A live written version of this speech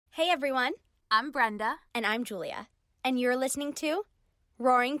Hey everyone, I'm Brenda. and I'm Julia, and you're listening to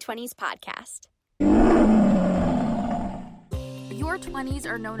Roaring Twenties Podcast. Your 20s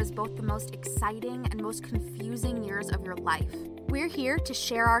are known as both the most exciting and most confusing years of your life. We're here to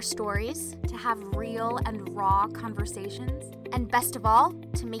share our stories, to have real and raw conversations, and best of all,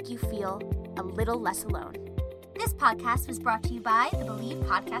 to make you feel a little less alone. This podcast was brought to you by the Believe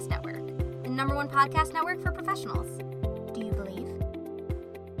Podcast Network, the #1 podcast network for professionals. Do you believe?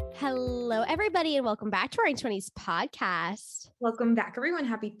 Hello, everybody, and welcome back to Roaring Twenties Podcast. Welcome back, everyone.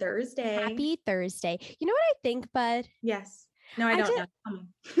 Happy Thursday. Happy Thursday. You know what I think, bud? Yes. No, I don't know.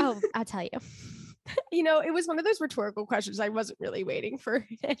 Oh, I'll tell you. It was one of those rhetorical questions. I wasn't really waiting for an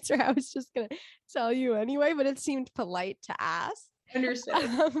answer. I was just going to tell you anyway, but it seemed polite to ask.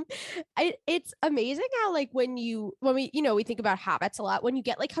 Understood. It's amazing how when we think about habits a lot, when you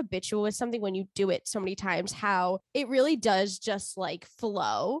get habitual with something, when you do it so many times, how it really does just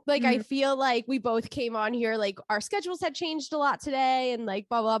flow. I feel like we both came on here, our schedules had changed a lot today and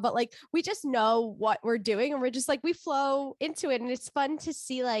blah, blah, but we just know what we're doing and we're just we flow into it. And it's fun to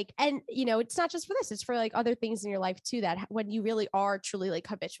see it's not just for this, it's for other things in your life too, that when you really are truly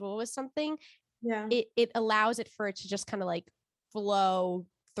habitual with something, yeah, it allows it for it to just kind of flow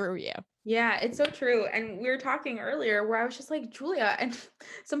through you. Yeah, it's so true. And we were talking earlier where I was just Julia, and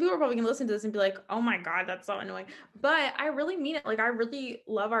some people are probably gonna listen to this and be like, oh my God, that's so annoying. But I really mean it. I really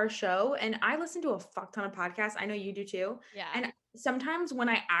love our show, and I listen to a fuck ton of podcasts. I know you do too. Yeah. And sometimes when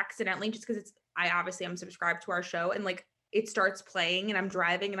I accidentally, just because I obviously am subscribed to our show, and it starts playing and I'm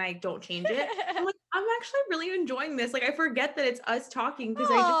driving and I don't change it, I'm actually really enjoying this. I forget that it's us talking because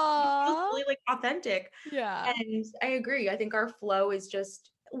it feels really authentic. Yeah. And I agree. I think our flow is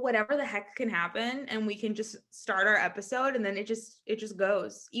just whatever the heck can happen, and we can just start our episode and then it just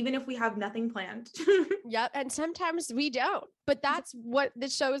goes, even if we have nothing planned. Yep. And sometimes we don't, but that's what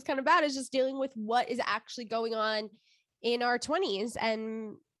this show is kind of about, is just dealing with what is actually going on in our 20s.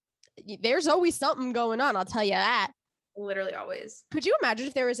 And there's always something going on. I'll tell you that. Literally always. Could you imagine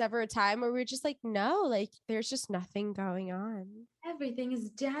if there was ever a time where we were just no, there's just nothing going on? Everything is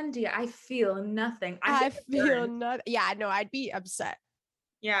dandy. I feel nothing. I feel nothing. Yeah, no, I'd be upset.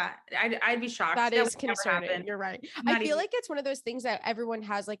 Yeah, I'd be shocked. That is concerning. You're right. I feel like it's one of those things that everyone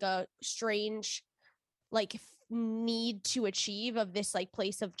has a strange need to achieve, of this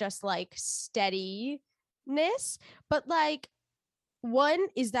place of just steadiness. But one,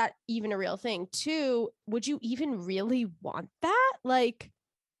 is that even a real thing? Two, would you even really want that? I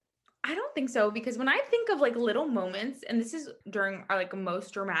don't think so, because when I think of little moments, and this is during our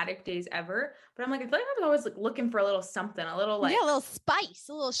most dramatic days ever, but I'm I feel like I was always looking for a little something, a little a little spice,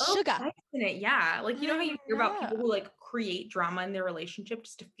 a little sugar spice in it. Yeah. You know how you hear about people who create drama in their relationship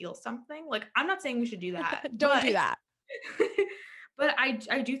just to feel something? I'm not saying we should do that. Don't do that. But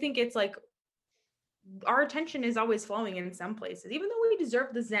I do think it's our attention is always flowing in some places, even though we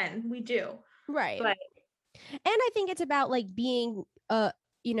deserve the zen, we do. Right. But and I think it's about being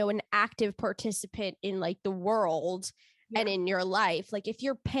an active participant in the world and in your life. If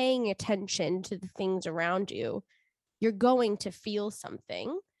you're paying attention to the things around you, you're going to feel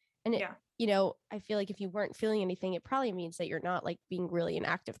something. And I feel if you weren't feeling anything, it probably means that you're not being really an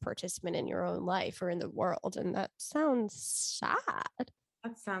active participant in your own life or in the world. And that sounds sad.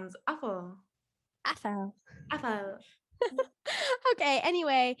 That sounds awful. Awful. Awful. Okay.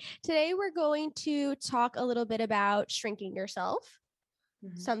 Anyway, today we're going to talk a little bit about shrinking yourself.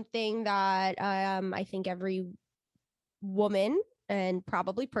 Mm-hmm. Something that I think every woman and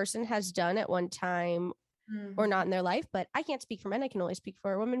probably person has done at one time or not in their life, but I can't speak for men. I can only speak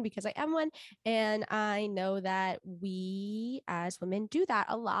for a woman because I am one. And I know that we as women do that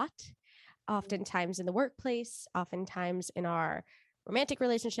a lot, oftentimes in the workplace, oftentimes in our romantic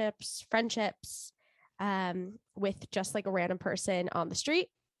relationships, friendships, with just a random person on the street,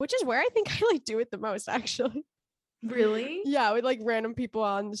 which is where I think I do it the most, actually. Really? Yeah, with random people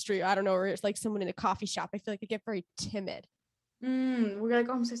on the street. I don't know, or it's someone in a coffee shop. I feel I get very timid. We're oh,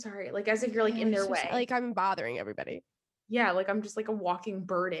 I'm so sorry. As if you're in their way. I'm bothering everybody. Yeah, I'm just a walking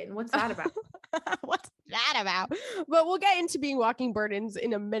burden. What's that about? What's that about? But we'll get into being walking burdens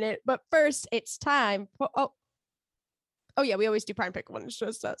in a minute. But first, it's time for oh yeah, we always do Pride and Pickle when it's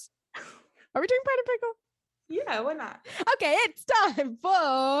just us. Are we doing Pride and Pickle? Yeah, why not? Okay, it's time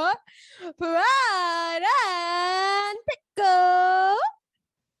for Pride and Pickle.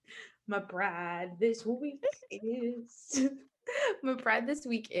 My pride this week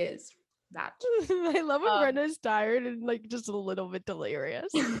is that. I love when Brenda's tired and just a little bit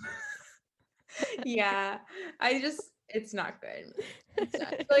delirious. Yeah, it's not good. It's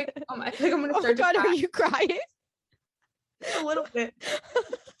not, I feel like I'm gonna start. Oh God, are you crying? A little bit.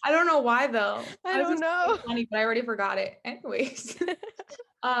 I don't know why though. I don't know. Funny, but I already forgot it. Anyways,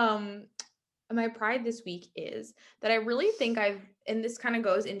 my pride this week is that I really think and this kind of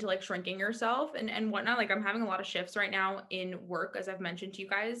goes into like shrinking yourself and whatnot. Like I'm having a lot of shifts right now in work, as I've mentioned to you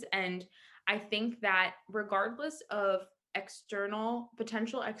guys. And I think that regardless of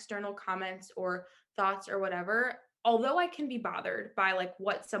potential external comments or thoughts or whatever, although I can be bothered by like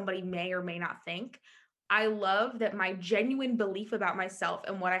what somebody may or may not think, I love that my genuine belief about myself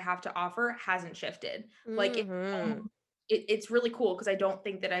and what I have to offer hasn't shifted. Like it's really cool because I don't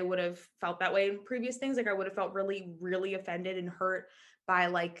think that I would have felt that way in previous things. Like I would have felt really, really offended and hurt by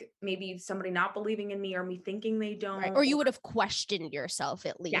like maybe somebody not believing in me or me thinking they don't. Right. Or you would have questioned yourself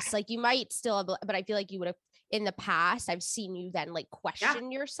at least. Yeah. Like you might still have, but I feel like you would have in the past. I've seen you then like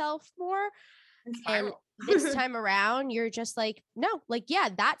question yourself more. And this time around, you're just like, no, like, yeah,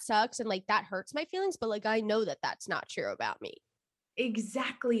 that sucks. And like, that hurts my feelings. But like, I know that that's not true about me.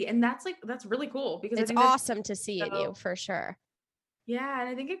 Exactly. And that's really cool because it's awesome to see in you for sure. Yeah. And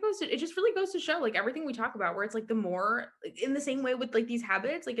I think it just really goes to show like everything we talk about where it's like the more in the same way with like these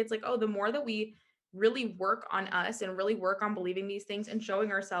habits, like it's like, oh, the more that we really work on us and really work on believing these things and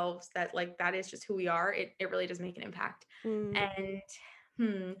showing ourselves that like, that is just who we are. It really does make an impact. And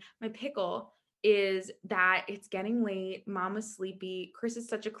my pickle is that it's getting late. Mama's sleepy. Chris is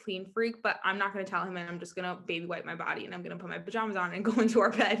such a clean freak, but I'm not going to tell him and I'm just going to baby wipe my body and I'm going to put my pajamas on and go into our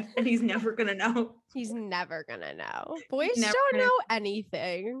bed and he's never going to know. He's never going to know. Boys don't know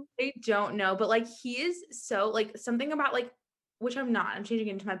anything. They don't know, but like he is so like something about like, which I'm changing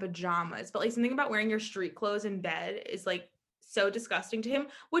into my pajamas, but like something about wearing your street clothes in bed is like so disgusting to him,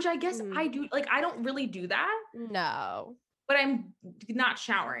 which I guess I do. Like, I don't really do that. No. But I'm not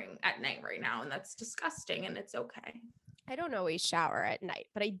showering at night right now, and that's disgusting, and it's okay. I don't always shower at night,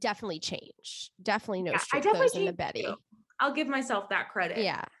 but I definitely change. Definitely no street clothes in the beddy. I'll give myself that credit.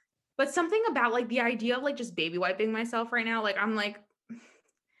 Yeah. But something about like the idea of like just baby wiping myself right now, like I'm like,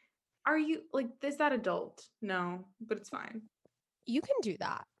 are you like, is that adult? No, but it's fine. You can do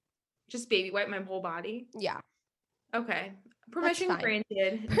that. Just baby wipe my whole body? Yeah. Okay. Permission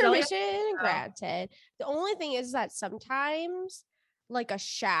granted. Permission granted. The only thing is that sometimes like a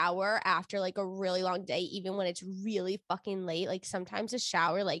shower after like a really long day, even when it's really fucking late, like sometimes a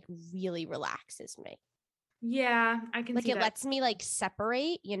shower like really relaxes me. Yeah, I can like see it that. lets me like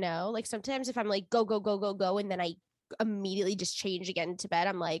separate, you know, like sometimes if I'm like go and then I immediately just change again to bed,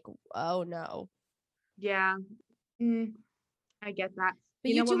 I'm like, oh no. Yeah. I get that.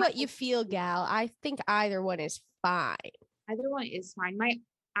 But you do what you feel, gal. I think either one is fine. Either one is fine. My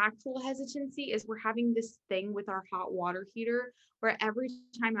actual hesitancy is we're having this thing with our hot water heater where every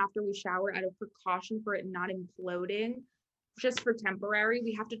time after we shower, out of precaution for it not imploding, just for temporary,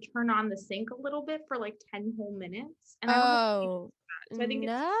 we have to turn on the sink a little bit for like 10 whole minutes. And so I think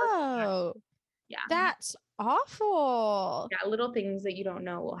no. That's awful. Yeah, little things that you don't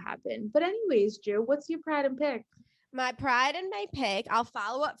know will happen. But anyways, Ju, what's your pride and pick? My pride and my pick, I'll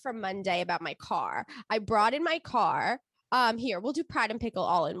follow up from Monday about my car. I brought in my car. Here, we'll do pride and pickle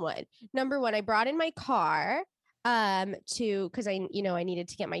all in one. Number one, I brought in my car because I needed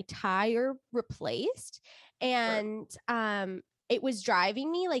to get my tire replaced. And it was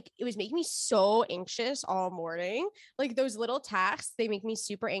driving me, like, it was making me so anxious all morning. Like those little tasks, they make me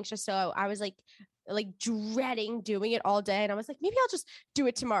super anxious. So I was like dreading doing it all day. And I was like, maybe I'll just do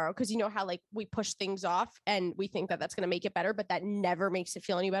it tomorrow. Cause you know how like we push things off and we think that that's going to make it better, but that never makes it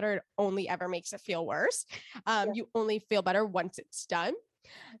feel any better. It only ever makes it feel worse. You only feel better once it's done.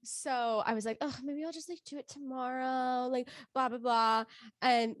 So I was like, oh, maybe I'll just like do it tomorrow, like blah, blah, blah.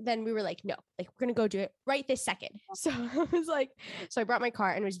 And then we were like, no, like we're going to go do it right this second. So I was like, so I brought my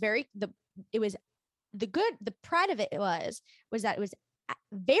car and the pride of it was that it was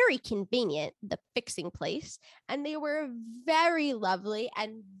very convenient, the fixing place, and they were very lovely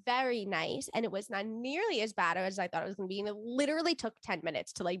and very nice, and it was not nearly as bad as I thought it was going to be, and it literally took 10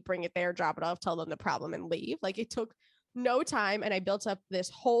 minutes to like bring it there, drop it off, tell them the problem, and leave. Like it took no time, and I built up this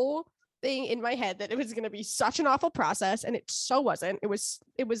whole thing in my head that it was going to be such an awful process, and it so wasn't. It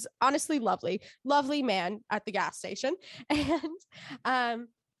was honestly lovely man at the gas station. And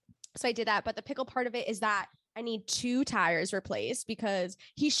so I did that, but the pickle part of it is that I need 2 tires replaced because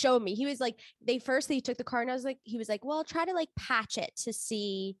he showed me. He was like, they took the car and he was like, well, try to like patch it to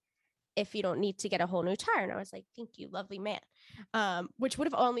see if you don't need to get a whole new tire. And I was like, thank you, lovely man. Which would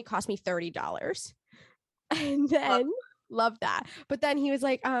have only cost me $30. And then love that. But then he was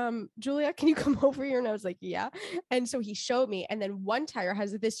like, Julia, can you come over here? And I was like, yeah. And so he showed me. And then one tire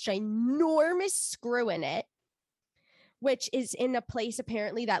has this ginormous screw in it, which is in a place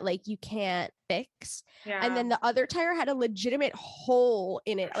apparently that like you can't fix. Yeah. And then the other tire had a legitimate hole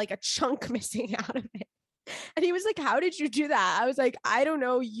in it, like a chunk missing out of it. And he was like, how did you do that? I was like, I don't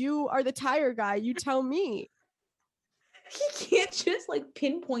know. You are the tire guy. You tell me. He can't just like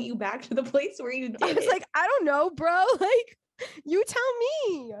pinpoint you back to the place where you did I was it. like, I don't know, bro. Like, you tell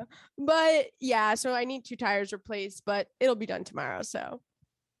me. But yeah, so I need 2 tires replaced, but it'll be done tomorrow. So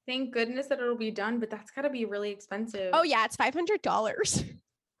Thank goodness that it'll be done, but that's gotta be really expensive. oh yeah, it's $500.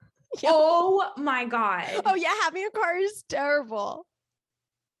 Oh my God. Oh yeah, having a car is terrible.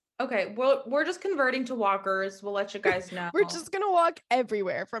 Okay, well, we're just converting to walkers. We'll let you guys know. We're just gonna walk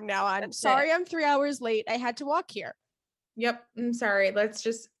everywhere from now on. That's Sorry, it. I'm 3 hours late. I had to walk here. Yep. I'm sorry. Let's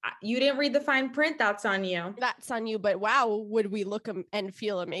just, you didn't read the fine print. That's on you. That's on you, but wow, would we look and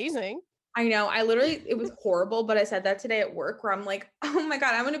feel amazing? I know. it was horrible, but I said that today at work where I'm like, oh my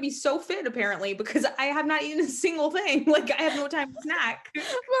God, I'm going to be so fit apparently because I have not eaten a single thing. Like I have no time to snack.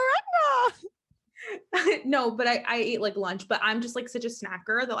 Miranda! No, but I ate like lunch, but I'm just like such a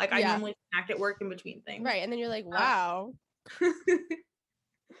snacker that like I Yeah. normally snack at work in between things. Right. And then you're like, wow.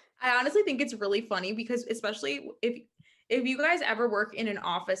 I honestly think it's really funny because especially if you guys ever work in an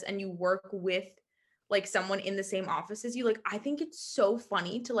office and you work with like someone in the same office as you, like I think it's so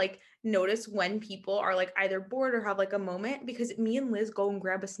funny to like notice when people are like either bored or have like a moment, because me and Liz go and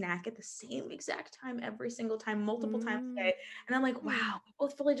grab a snack at the same exact time every single time, multiple times a day. And I'm like, wow, we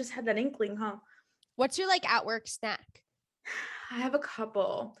both really just had that inkling, huh? What's your like at work snack? I have a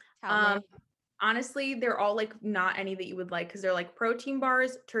couple. Tell me. Honestly, they're all like not any that you would like because they're like protein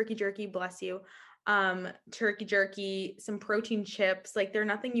bars, turkey jerky, bless you. Turkey jerky, some protein chips. Like they're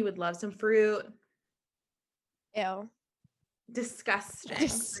nothing you would love. Some fruit. Ew. Disgusting.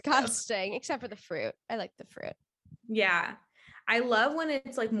 Disgusting. Except for the fruit. I like the fruit. Yeah. I love when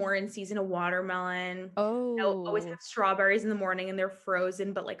it's like more in season, a watermelon. Oh. I'll always have strawberries in the morning and they're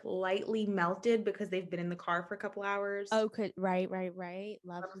frozen but like lightly melted because they've been in the car for a couple hours. Oh, right.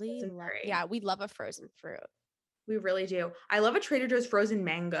 Lovely. frozen fruit. Yeah, we love a frozen fruit. We really do. I love a Trader Joe's frozen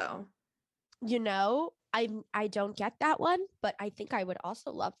mango. You know, I don't get that one, but I think I would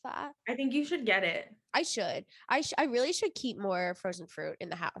also love that. I think you should get it. I should. I really should keep more frozen fruit in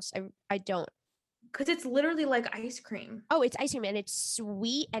the house. I don't. Because it's literally like ice cream. Oh, it's ice cream and it's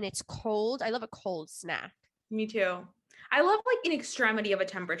sweet and it's cold. I love a cold snack. Me too. I love like an extremity of a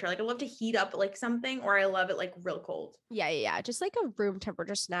temperature. Like I love to heat up like something, or I love it like real cold. Yeah. Just like a room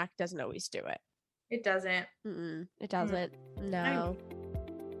temperature snack doesn't always do it. It doesn't. It doesn't. No.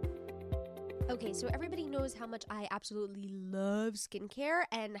 Okay, so everybody knows how much I absolutely love skincare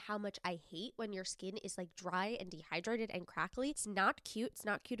and how much I hate when your skin is like dry and dehydrated and crackly. It's not cute. It's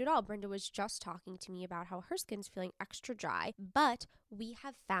not cute at all. Brenda was just talking to me about how her skin's feeling extra dry, but we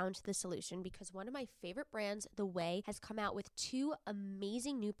have found the solution because one of my favorite brands, The Way, has come out with 2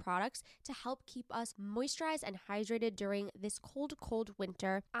 amazing new products to help keep us moisturized and hydrated during this cold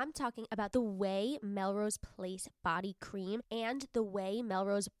winter. I'm talking about The Way Melrose Place Body Cream and The Way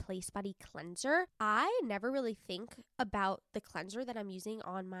Melrose Place Body Cleanser. I never really think about the cleanser that I'm using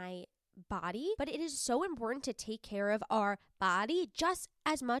on my body, but it is so important to take care of our body just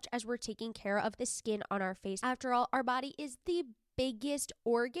as much as we're taking care of the skin on our face. After all, our body is the biggest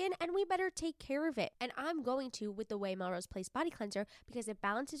organ and we better take care of it. And I'm going to with the Way Melrose Place Body Cleanser because it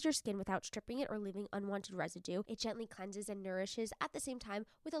balances your skin without stripping it or leaving unwanted residue. It gently cleanses and nourishes at the same time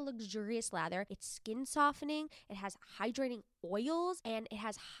with a luxurious lather. It's skin softening, it has hydrating oils, and it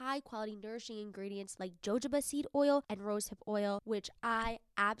has high quality nourishing ingredients like jojoba seed oil and rosehip oil, which I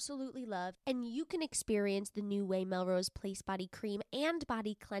absolutely love. And you can experience the new Way Melrose Place Body Cream and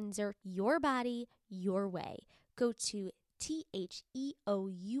Body Cleanser your body, your way. Go to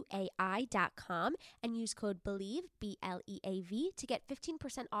THEOUAI.com and use code BELIEVE, BLEAV, to get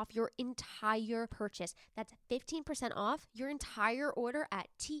 15% off your entire purchase. That's 15% off your entire order at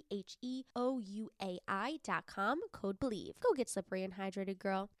THEOUAI.com, code BELIEVE. Go get slippery and hydrated,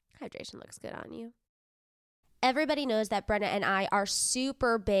 girl. Hydration looks good on you. Everybody knows that Brenna and I are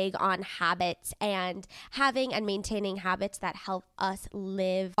super big on habits and having and maintaining habits that help us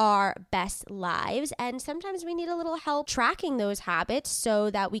live our best lives. And sometimes we need a little help tracking those habits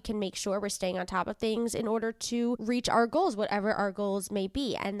so that we can make sure we're staying on top of things in order to reach our goals, whatever our goals may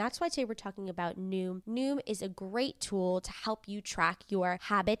be. And that's why today we're talking about Noom. Noom is a great tool to help you track your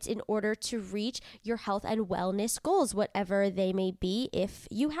habits in order to reach your health and wellness goals, whatever they may be, if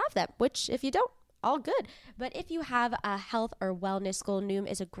you have them, which if you don't, all good. But if you have a health or wellness goal, Noom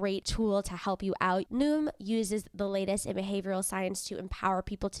is a great tool to help you out. Noom uses the latest in behavioral science to empower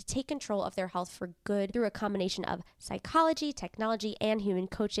people to take control of their health for good through a combination of psychology, technology, and human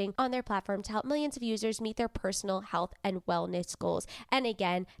coaching on their platform to help millions of users meet their personal health and wellness goals. And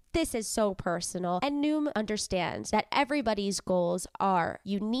again, this is so personal, and Noom understands that everybody's goals are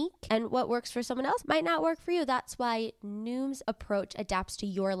unique, and what works for someone else might not work for you. That's why Noom's approach adapts to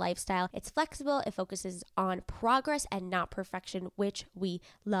your lifestyle. It's flexible, it focuses on progress and not perfection, which we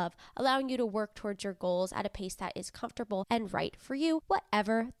love, allowing you to work towards your goals at a pace that is comfortable and right for you,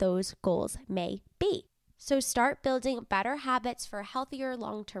 whatever those goals may be. So start building better habits for healthier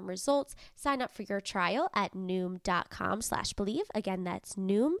long-term results. Sign up for your trial at Noom.com/believe. Again, that's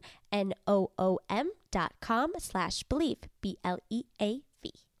Noom, NOOM.com/believe, BLEAV.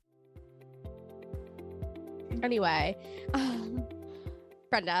 Anyway,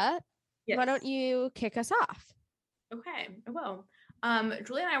 Brenda, Yes. why don't you kick us off? Okay, I will.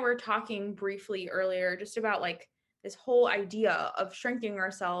 Julie and I were talking briefly earlier just about like this whole idea of shrinking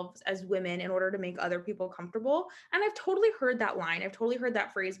ourselves as women in order to make other people comfortable. And I've totally heard that line. I've totally heard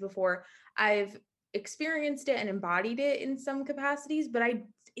that phrase before. I've experienced it and embodied it in some capacities, but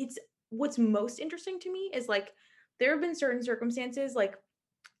it's what's most interesting to me is like there have been certain circumstances, like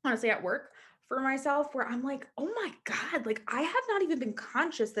honestly at work for myself, where I'm like, oh my God, like I have not even been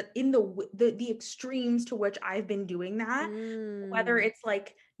conscious that in the extremes to which I've been doing that, whether it's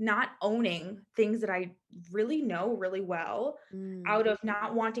like not owning things that I really know really well out of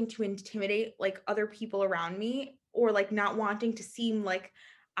not wanting to intimidate like other people around me, or like not wanting to seem like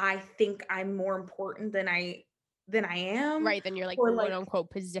I think I'm more important than I am. Right, then you're like, or quote like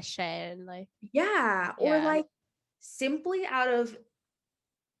unquote position. Like, yeah, or Yeah. like simply out of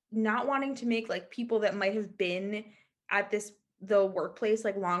not wanting to make like people that might have been at the workplace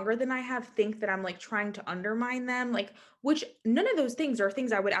like longer than I have think that I'm like trying to undermine them, like, which none of those things are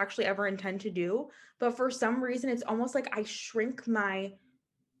things I would actually ever intend to do. But for some reason, it's almost like I shrink my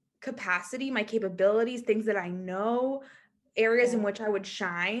capacity, my capabilities, things that I know, areas in Yeah. which I would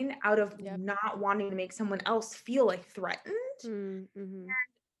shine out of Yep. not wanting to make someone else feel like threatened. Mm-hmm.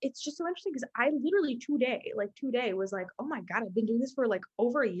 It's just so interesting because I literally today was like, oh my God, I've been doing this for like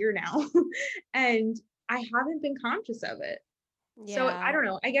over a year now. And I haven't been conscious of it. So I don't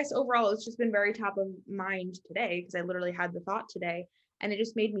know. I guess overall, it's just been very top of mind today because I literally had the thought today. And it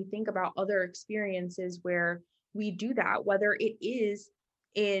just made me think about other experiences where we do that, whether it is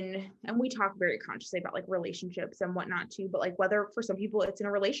and we talk very consciously about like relationships and whatnot too, but like whether for some people it's in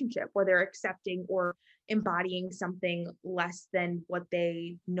a relationship where they're accepting or embodying something less than what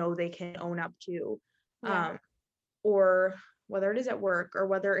they know they can own up to. Yeah. Or whether it is at work or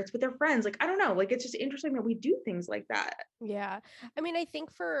whether it's with their friends, like, I don't know, like, it's just interesting that we do things like that. Yeah. I mean, I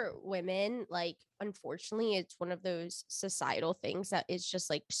think for women, like, unfortunately, it's one of those societal things that is just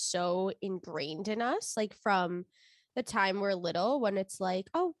like so ingrained in us, like from the time we're little, when it's like,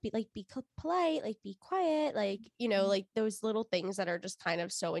 oh, be polite, like be quiet, like, like those little things that are just kind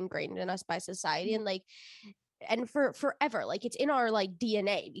of so ingrained in us by society. And like, and for forever, like it's in our like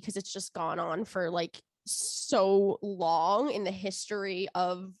DNA because it's just gone on for like so long in the history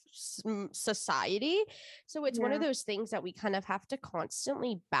of society. So it's one of those things that we kind of have to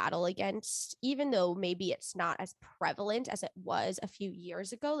constantly battle against, even though maybe it's not as prevalent as it was a few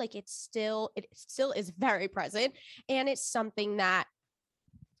years ago. Like it still is very present, and it's something that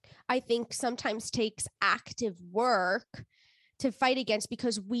I think sometimes takes active work to fight against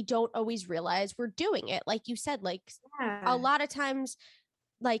because we don't always realize we're doing it. Like you said, like a lot of times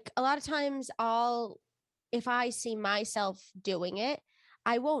if I see myself doing it,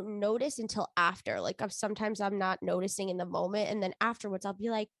 I won't notice until after. Like sometimes I'm not noticing in the moment, and then afterwards I'll be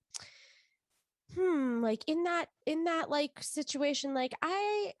like, like in that like situation, like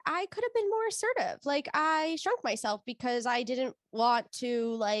I could have been more assertive. Like I shrunk myself because I didn't want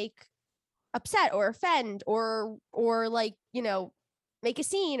to like upset or offend or like, make a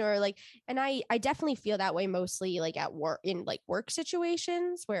scene or like, and I definitely feel that way mostly like at work, in like work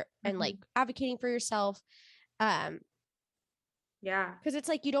situations where, and like advocating for yourself. Because it's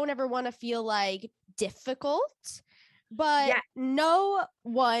like, you don't ever want to feel like difficult, but no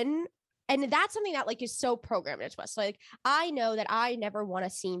one, and that's something that like is so programmed into us. So like, I know that I never want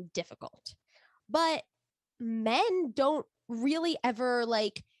to seem difficult, but men don't really ever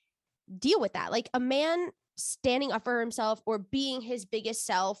like deal with that. Like a man standing up for himself or being his biggest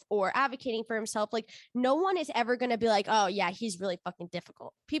self or advocating for himself, like no one is ever going to be like, oh yeah, he's really fucking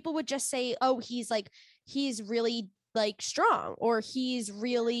difficult. People would just say, oh, he's really like strong, or he's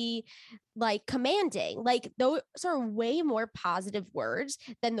really like commanding. Like those are way more positive words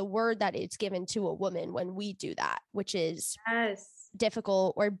than the word that it's given to a woman when we do that, which is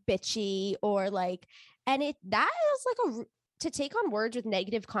difficult or bitchy or like, and that is like to take on words with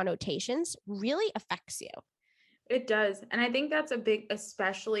negative connotations really affects you. It does. And I think that's a big,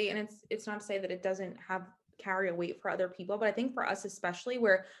 especially, and it's not to say that it doesn't carry a weight for other people, but I think for us, especially,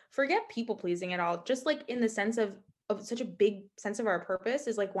 where forget people pleasing at all, just like in the sense of such a big sense of our purpose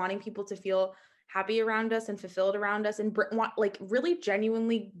is like wanting people to feel happy around us and fulfilled around us, and want like really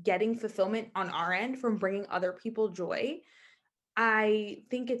genuinely getting fulfillment on our end from bringing other people joy. I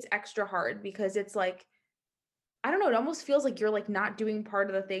think it's extra hard because it's like, I don't know, it almost feels like you're like not doing part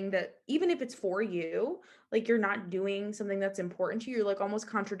of the thing that, even if it's for you, like you're not doing something that's important to you. You're like almost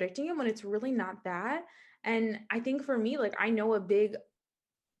contradicting it when it's really not that. And I think for me, like I know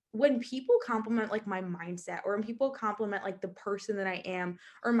when people compliment like my mindset, or when people compliment like the person that I am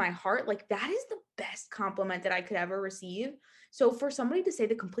or my heart, like that is the best compliment that I could ever receive. So for somebody to say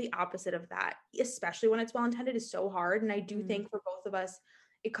the complete opposite of that, especially when it's well-intended, is so hard. And I do think for both of us,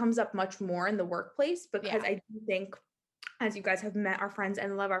 it comes up much more in the workplace, because I do think, as you guys have met our friends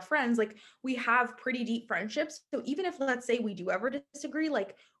and love our friends, like we have pretty deep friendships. So even if, let's say, we do ever disagree,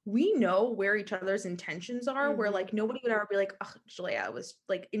 like we know where each other's intentions are, where like nobody would ever be like, oh, Julia was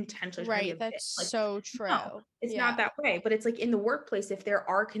like intentionally trying to be a That's bitch. Like, so true. no, it's not that way. But it's like in the workplace, if there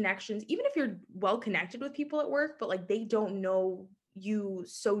are connections, even if you're well connected with people at work, but like they don't know you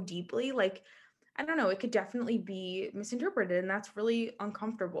so deeply, like I don't know, it could definitely be misinterpreted, and that's really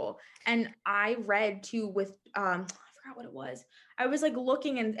uncomfortable. And I read too with I forgot what it was. I was like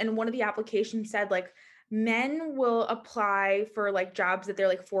looking, and one of the applications said like men will apply for like jobs that they're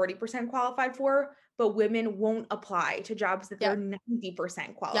like 40% qualified for, but women won't apply to jobs that they're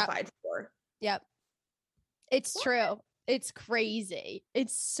 90% qualified for. Yep. It's true. It's crazy.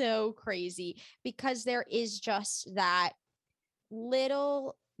 It's so crazy, because there is just that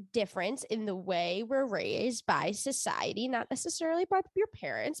little difference in the way we're raised by society, not necessarily by your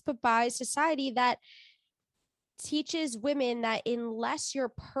parents, but by society, that teaches women that unless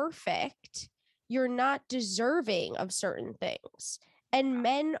you're perfect, you're not deserving of certain things. And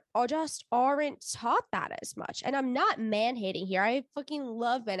men aren't taught that as much. And I'm not man hating here. I fucking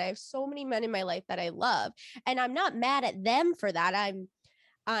love men. I have so many men in my life that I love, and I'm not mad at them for that.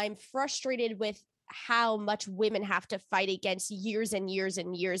 I'm frustrated with how much women have to fight against years and years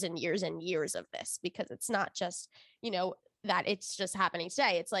and years and years and years of this, because it's not just, that it's just happening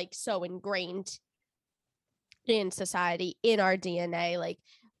today. It's like so ingrained in society, in our DNA, like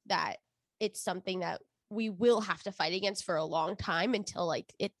that it's something that we will have to fight against for a long time until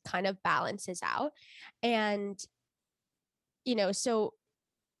like it kind of balances out. And, so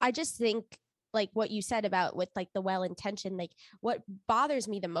I just think like what you said about with like the well-intentioned, like what bothers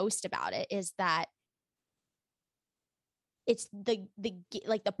me the most about it is that it's the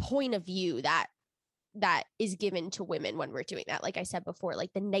like the point of view that is given to women when we're doing that. Like I said before,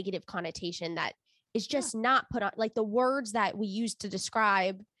 like the negative connotation that is just not put on, like the words that we use to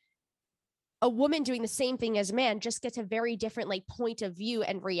describe a woman doing the same thing as a man just gets a very different like point of view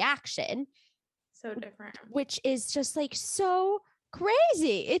and reaction. So different. Which is just like so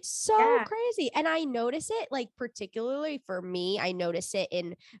crazy. It's so crazy. And I notice it like, particularly for me, I notice it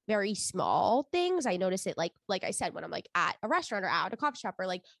in very small things. I notice it like I said, when I'm like at a restaurant or out at a coffee shop, or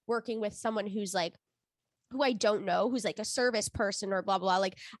like working with someone who's like, who I don't know, who's like a service person or blah, blah.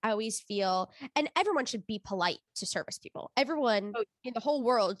 Like I always feel, and everyone should be polite to service people. Everyone in the whole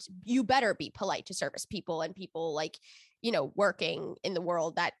world, you better be polite to service people and people like, working in the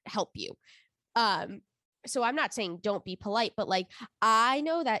world that help you. So I'm not saying don't be polite, but like, I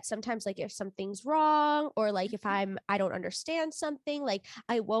know that sometimes like if something's wrong, or like if I don't understand something, like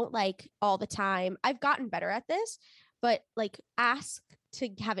I won't like all the time. I've gotten better at this, but like ask to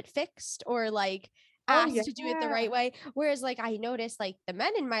have it fixed, or like ask to do it the right way. Whereas like I notice like the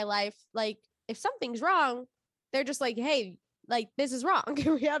men in my life, like if something's wrong, they're just like, hey, like this is wrong.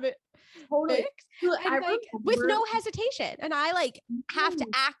 Can we have it fixed? And like with no hesitation. And I like have to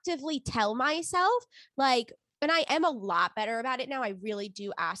actively tell myself like, and I am a lot better about it now. I really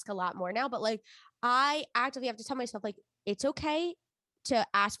do ask a lot more now, but like I actively have to tell myself like, it's okay to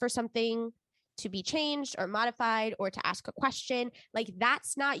ask for something to be changed or modified, or to ask a question. Like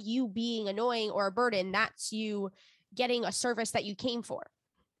that's not you being annoying or a burden. That's you getting a service that you came for.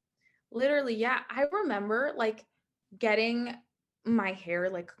 Literally. Yeah. I remember like getting my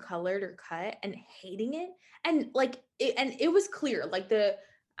hair like colored or cut and hating it. And like, it was clear, like the,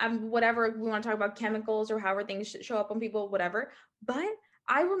 whatever we want to talk about, chemicals or however things show up on people, whatever. But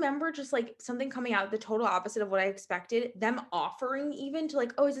I remember just like something coming out the total opposite of what I expected, them offering even to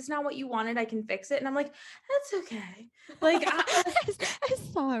like, oh, is this not what you wanted? I can fix it. And I'm like, that's okay. Like,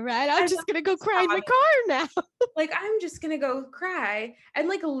 It's all right. I'm I just gonna go love cry in the sobbing. car now. Like, I'm just gonna go cry. And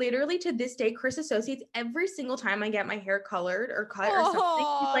like literally to this day, Chris associates every single time I get my hair colored or cut or something.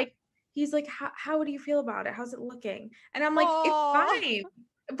 Aw. He's like, how do you feel about it? How's it looking? And I'm like, it's Aw. fine.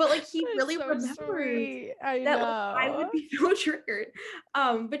 But like he That's really so remembers sweet. I that like I know. would be so triggered.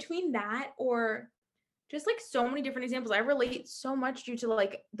 Between that or just like so many different examples, I relate so much due to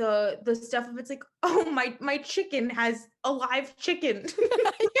like the stuff of it's like, oh my chicken has a live chicken. It's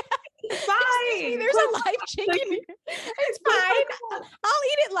Excuse me, fine. there's a live chicken here. It's fine. I'll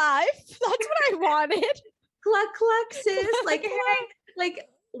eat it live. That's what I wanted. Cluck sis. Like, hey, like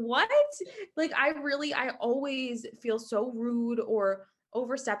what? Like I always feel so rude or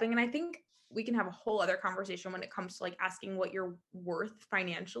overstepping. And I think we can have a whole other conversation when it comes to like asking what you're worth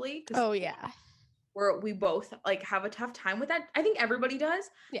financially. Because Oh yeah. we both like have a tough time with that. I think everybody does.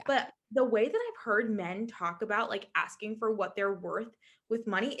 Yeah. But the way that I've heard men talk about like asking for what they're worth with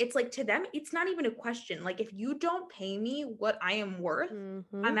money, it's like to them, it's not even a question. Like if you don't pay me what I am worth,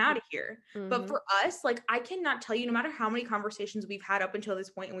 I'm out of here. But for us, like I cannot tell you, no matter how many conversations we've had up until this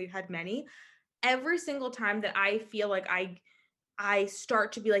point, and we've had many, every single time that I feel like I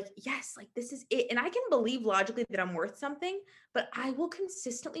start to be like, yes, like this is it. And I can believe logically that I'm worth something, but I will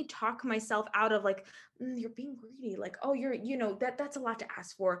consistently talk myself out of like, you're being greedy. Like, oh, that's a lot to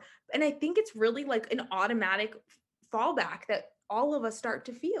ask for. And I think it's really like an automatic fallback that all of us start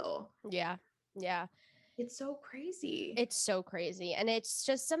to feel. Yeah. Yeah. It's so crazy. It's so crazy. And it's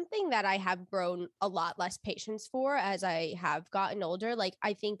just something that I have grown a lot less patience for as I have gotten older. Like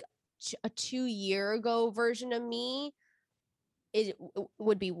I think a 2 year ago version of me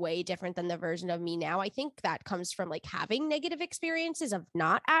would be way different than the version of me now. I think that comes from like having negative experiences of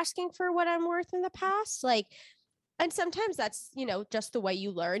not asking for what I'm worth in the past. Like, and sometimes that's, just the way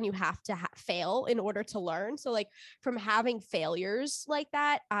you learn. You have to fail in order to learn. So like from having failures like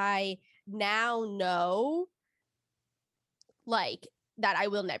that, I now know like that I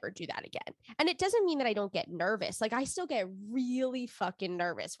will never do that again. And it doesn't mean that I don't get nervous. Like I still get really fucking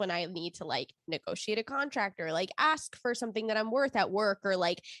nervous when I need to like negotiate a contract or like ask for something that I'm worth at work or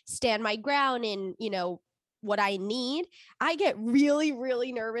like stand my ground in, what I need. I get really,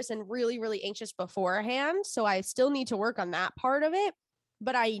 really nervous and really, really anxious beforehand. So I still need to work on that part of it.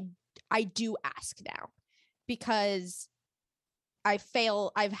 But I do ask now because I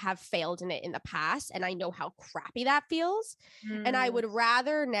have failed in it in the past and I know how crappy that feels. And I would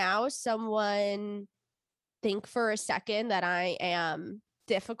rather now someone think for a second that I am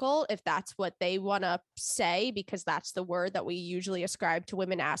difficult, if that's what they want to say, because that's the word that we usually ascribe to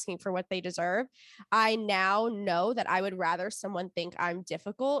women asking for what they deserve. I now know that I would rather someone think I'm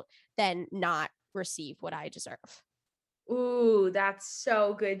difficult than not receive what I deserve. Ooh, that's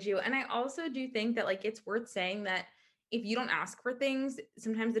so good, Ju. And I also do think that like it's worth saying that if you don't ask for things,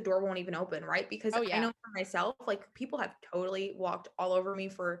 sometimes the door won't even open, right? Because I know for myself, like people have totally walked all over me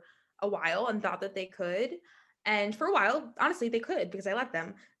for a while and thought that they could. And for a while, honestly, they could because I let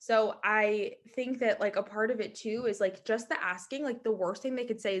them. So I think that like a part of it too is like just the asking, like the worst thing they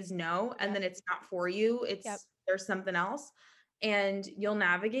could say is no. And then it's not for you. It's there's something else. And you'll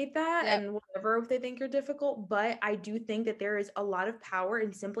navigate that and whatever if they think you're difficult. But I do think that there is a lot of power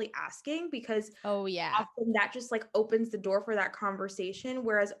in simply asking because often that just like opens the door for that conversation.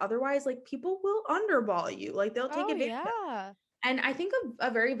 Whereas otherwise, like people will underball you, like they'll take advantage of it. And I think a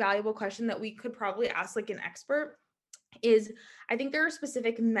very valuable question that we could probably ask like an expert is I think there are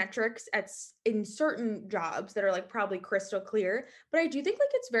specific metrics in certain jobs that are like probably crystal clear. But I do think like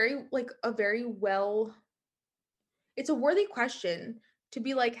it's it's a worthy question to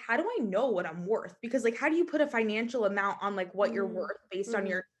be like, how do I know what I'm worth? Because like, how do you put a financial amount on like what you're worth based on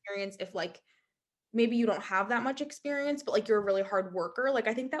your experience? If like, maybe you don't have that much experience, but like you're a really hard worker. Like,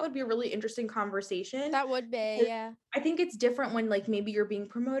 I think that would be a really interesting conversation. That would be, yeah. I think it's different when like, maybe you're being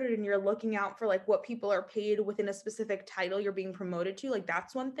promoted and you're looking out for like what people are paid within a specific title you're being promoted to. Like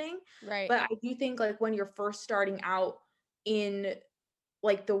that's one thing. Right. But I do think like when you're first starting out in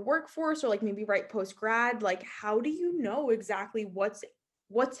like the workforce or like maybe right post grad, like how do you know exactly what's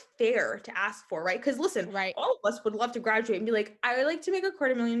fair to ask for, right? Because listen, all of us would love to graduate and be like, I would like to make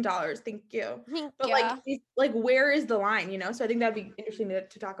 $250,000, thank you. But like where is the line, So I think that'd be interesting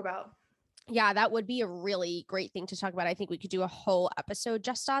to talk about. Yeah, that would be a really great thing to talk about. I think we could do a whole episode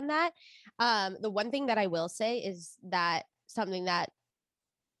just on that. The one thing that I will say is that something that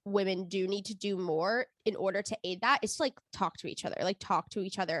women do need to do more in order to aid that is to like talk to each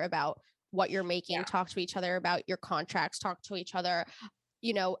other about what you're making, talk to each other about your contracts, talk to each other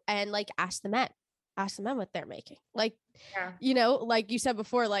and like ask the men what they're making. Like, Yeah. Like you said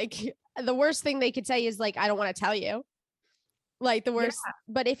before, like the worst thing they could say is like, I don't want to tell you. Like the worst,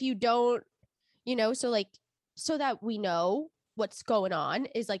 but if you don't, so that we know what's going on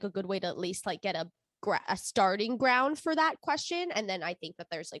is like a good way to at least like get a starting ground for that question. And then I think that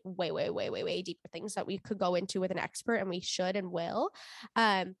there's like way, way, way, way, way deeper things that we could go into with an expert, and we should and will.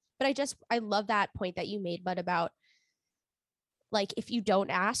 But I love that point that you made, but about like, if you don't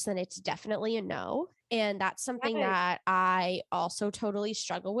ask, then it's definitely a no. And that's something that I also totally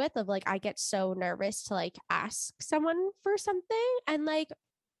struggle with, of like, I get so nervous to like ask someone for something, and like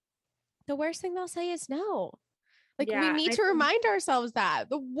the worst thing they'll say is no. Like, we need to remind ourselves that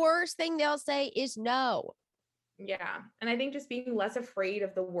the worst thing they'll say is no. Yeah. And I think just being less afraid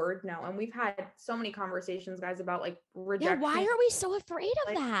of the word no. And we've had so many conversations, guys, about like rejection. Yeah, why are we so afraid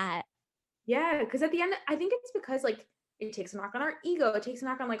of that? Yeah, because at the end, I think it's because like it takes a knock on our ego. It takes a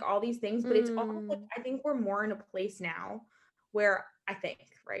knock on like all these things, but it's all like, I think we're more in a place now where I think,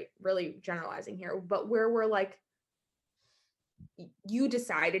 right, really generalizing here, but where we're like, you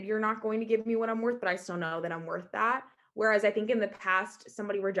decided you're not going to give me what I'm worth, but I still know that I'm worth that. Whereas I think in the past,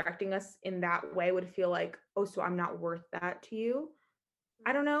 somebody rejecting us in that way would feel like, oh, so I'm not worth that to you.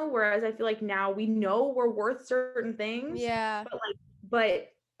 I don't know. Whereas I feel like now we know we're worth certain things. Yeah. But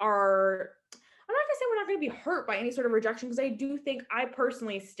I'm not gonna say we're not gonna be hurt by any sort of rejection, because I do think I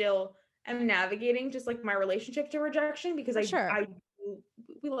personally still am navigating just like my relationship to rejection, because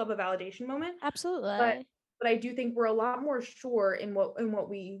we love a validation moment. Absolutely. But I do think we're a lot more sure in what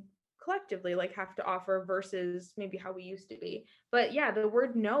we collectively like have to offer versus maybe how we used to be. But yeah, the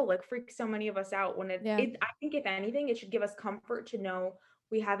word no like freaks so many of us out when I think if anything, it should give us comfort to know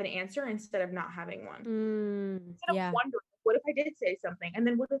we have an answer instead of not having one. Instead of wondering, what if I did say something? And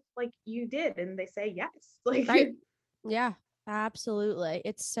then what if like you did and they say yes? Like, right. Yeah, absolutely.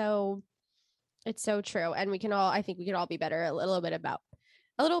 It's so true. And I think we can all be better a little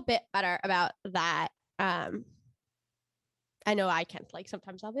bit better about that. I know I can, like,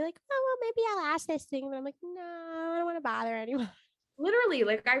 sometimes I'll be like, oh, well, maybe I'll ask this thing, but I'm like, no, I don't want to bother anyone. Literally,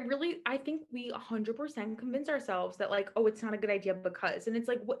 like, I think we 100% convince ourselves that like, oh, it's not a good idea because, and it's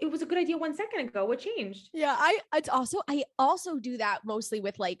like, it was a good idea 1 second ago. What changed? Yeah. I also do that mostly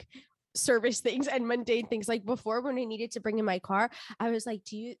with like service things and mundane things. Like before, when I needed to bring in my car, I was like,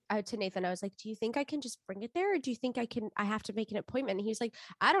 to Nathan, I was like, do you think I can just bring it there? Or do you think I have to make an appointment? And he's like,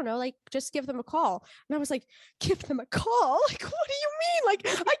 I don't know, like, just give them a call. And I was like, give them a call? Like, what do you mean?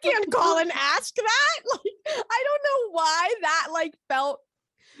 Like, I can't call and ask that? Like, I don't know why that like felt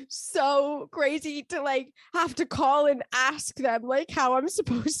so crazy to like have to call and ask them like how I'm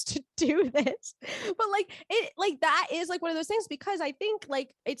supposed to do this. But like it, like that is like one of those things, because I think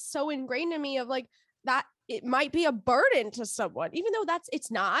like it's so ingrained in me of like that it might be a burden to someone, even though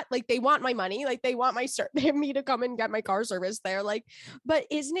it's not. Like, they want my money, like they want me to come and get my car service there. Like, but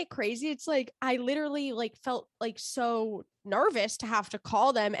isn't it crazy? It's like I literally like felt like so nervous to have to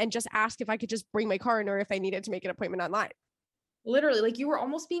call them and just ask if I could just bring my car in, or if I needed to make an appointment online. Literally, like you were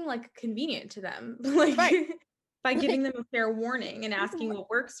almost being like convenient to them, like by giving them a fair warning and asking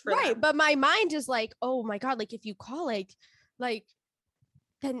what works for them. But my mind is like, oh my God, like if you call like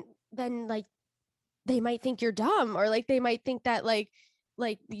then like they might think you're dumb, or like they might think that like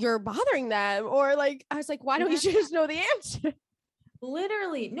you're bothering them, or like I was like, why don't you just know the answer?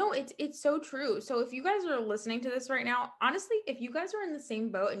 Literally. No, it's so true. So if you guys are listening to this right now, honestly, if you guys are in the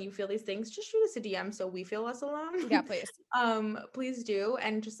same boat and you feel these things, just shoot us a DM so we feel less alone. Yeah, please. Please do.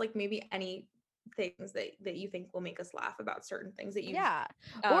 And just like maybe any things that you think will make us laugh about certain things that you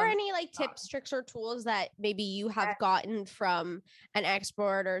or any like tips, tricks, or tools that maybe you have gotten from an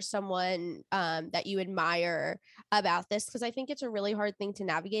expert or someone that you admire about this, because I think it's a really hard thing to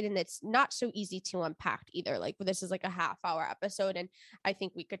navigate, and it's not so easy to unpack either. Like, this is like a half-hour episode, and I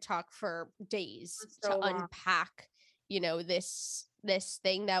think we could talk for days to unpack this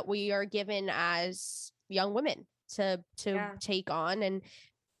thing that we are given as young women to take on, and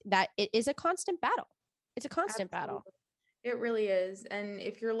that it is a constant battle. It's a constant battle. It really is. And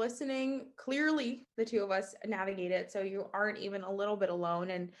if you're listening, clearly the two of us navigate it, so you aren't even a little bit alone.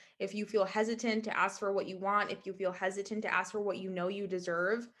 And if you feel hesitant to ask for what you want, if you feel hesitant to ask for what you know you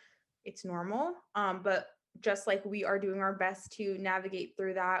deserve, it's normal. But just like we are doing our best to navigate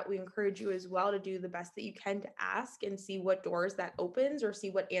through that, we encourage you as well to do the best that you can to ask and see what doors that opens, or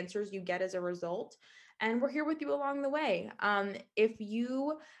see what answers you get as a result. and we're here with you along the way. If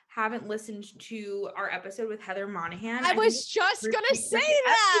you haven't listened to our episode with Heather Monahan, I was just gonna say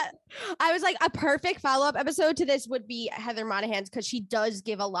that. I was like, a perfect follow-up episode to this would be Heather Monahan's, because she does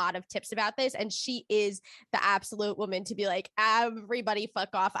give a lot of tips about this, and she is the absolute woman to be like, everybody fuck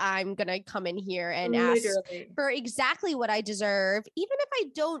off. I'm gonna come in here and ask for exactly what I deserve, even if I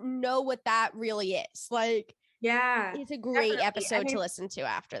don't know what that really is. Like, yeah, it's a great episode to listen to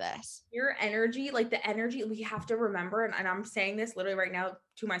after this. Your energy, like the energy we have to remember, and I'm saying this literally right now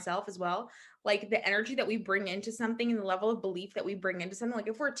to myself as well, like the energy that we bring into something and the level of belief that we bring into something, like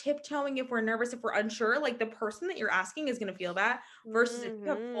if we're tiptoeing, if we're nervous, if we're unsure, like the person that you're asking is going to feel that, versus if you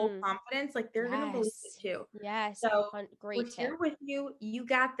have full confidence, like they're going to believe it too. Yes. So great we're tip. here with you. You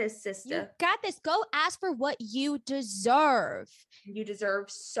got this, sister. You got this. Go ask for what you deserve. You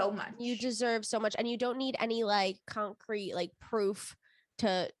deserve so much. You deserve so much. And you don't need any like concrete like proof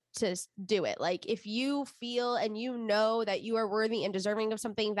to do it. Like if you feel and you know that you are worthy and deserving of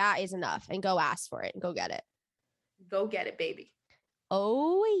something, that is enough, and go ask for it and go get it. Go get it, baby.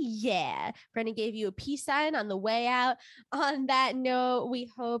 Oh yeah. Brenda gave you a peace sign on the way out. On that note, we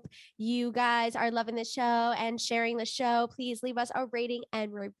hope you guys are loving the show and sharing the show. Please leave us a rating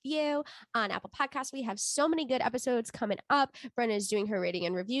and review on Apple Podcasts. We have so many good episodes coming up. Brenda is doing her rating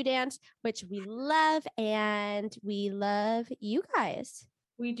and review dance, which we love, and we love you guys.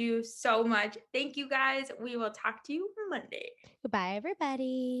 We do so much. Thank you guys. We will talk to you Monday. Goodbye,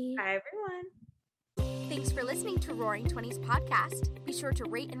 everybody. Bye, everyone. Thanks for listening to Roaring 20s podcast. Be sure to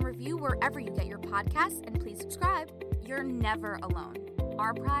rate and review wherever you get your podcasts, and please subscribe. You're never alone.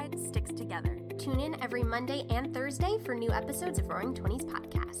 Our pride sticks together. Tune in every Monday and Thursday for new episodes of Roaring 20s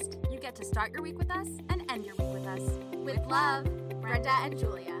podcast. You get to start your week with us and end your week with us. With love, Brenda and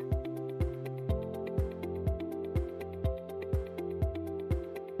Julia.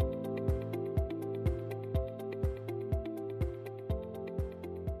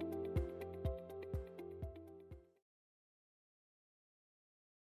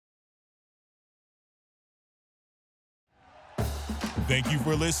 Thank you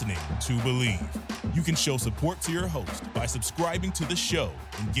for listening to Believe. You can show support to your host by subscribing to the show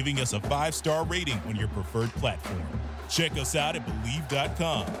and giving us a 5-star rating on your preferred platform. Check us out at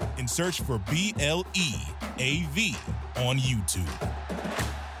Believe.com and search for BLEAV on YouTube.